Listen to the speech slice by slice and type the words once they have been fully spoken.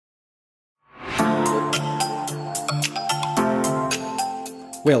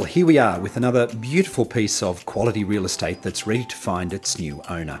Well, here we are with another beautiful piece of quality real estate that's ready to find its new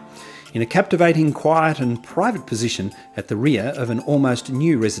owner. In a captivating, quiet and private position at the rear of an almost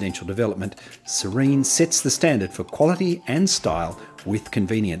new residential development, Serene sets the standard for quality and style with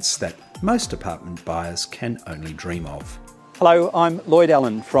convenience that most apartment buyers can only dream of. Hello, I'm Lloyd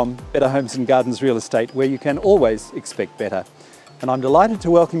Allen from Better Homes and Gardens Real Estate, where you can always expect better. And I'm delighted to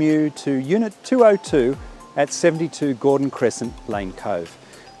welcome you to Unit 202 at 72 Gordon Crescent, Lane Cove.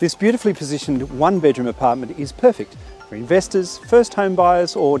 This beautifully positioned one-bedroom apartment is perfect for investors, first home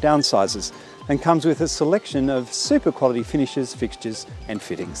buyers or downsizers, and comes with a selection of super quality finishes, fixtures and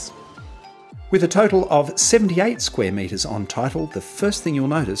fittings. With a total of 78 square metres on title, the first thing you'll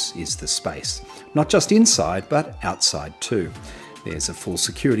notice is the space. Not just inside, but outside too. There's a full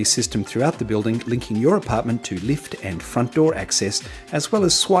security system throughout the building, linking your apartment to lift and front door access, as well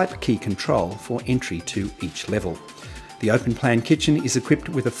as swipe key control for entry to each level. The open plan kitchen is equipped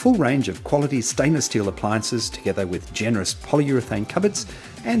with a full range of quality stainless steel appliances, together with generous polyurethane cupboards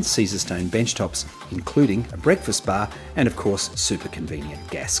and Caesarstone benchtops, including a breakfast bar and of course super convenient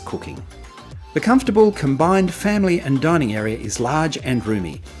gas cooking. The comfortable combined family and dining area is large and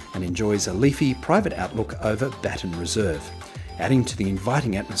roomy and enjoys a leafy private outlook over Baton Reserve. Adding to the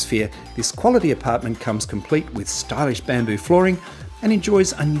inviting atmosphere, this quality apartment comes complete with stylish bamboo flooring and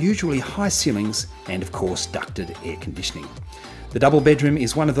enjoys unusually high ceilings and of course ducted air conditioning. The double bedroom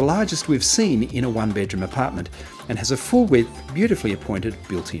is one of the largest we've seen in a one-bedroom apartment and has a full-width, beautifully appointed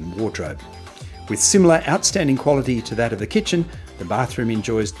built-in wardrobe. With similar outstanding quality to that of the kitchen, the bathroom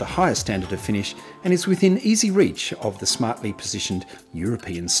enjoys the highest standard of finish and is within easy reach of the smartly positioned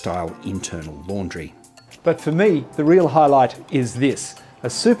European-style internal laundry. But for me, the real highlight is this, a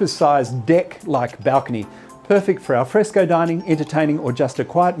super-sized deck-like balcony, perfect for alfresco dining, entertaining or just a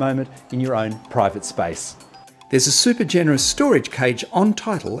quiet moment in your own private space. There's a super generous storage cage on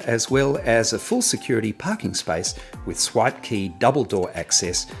title, as well as a full security parking space with swipe key double door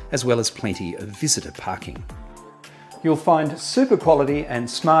access, as well as plenty of visitor parking. You'll find super quality and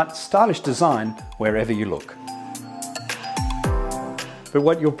smart, stylish design wherever you look. But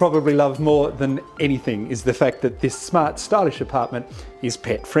what you'll probably love more than anything is the fact that this smart, stylish apartment is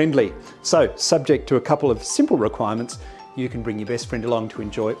pet friendly. So, subject to a couple of simple requirements, you can bring your best friend along to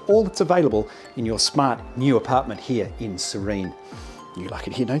enjoy all that's available in your smart new apartment here in Serene. You like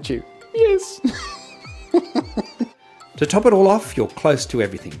it here, don't you? Yes! To top it all off, you're close to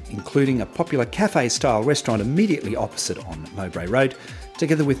everything, including a popular cafe-style restaurant immediately opposite on Mowbray Road,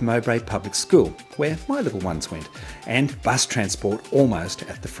 together with Mowbray Public School, where my little ones went, and bus transport almost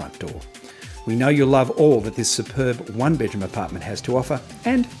at the front door. We know you'll love all that this superb one-bedroom apartment has to offer,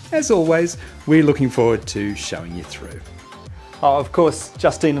 and as always, we're looking forward to showing you through. Oh, of course,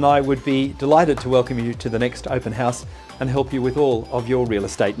 Justine and I would be delighted to welcome you to the next open house and help you with all of your real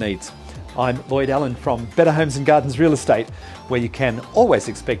estate needs. I'm Lloyd Allen from Better Homes and Gardens Real Estate, where you can always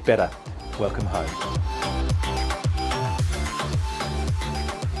expect better. Welcome home.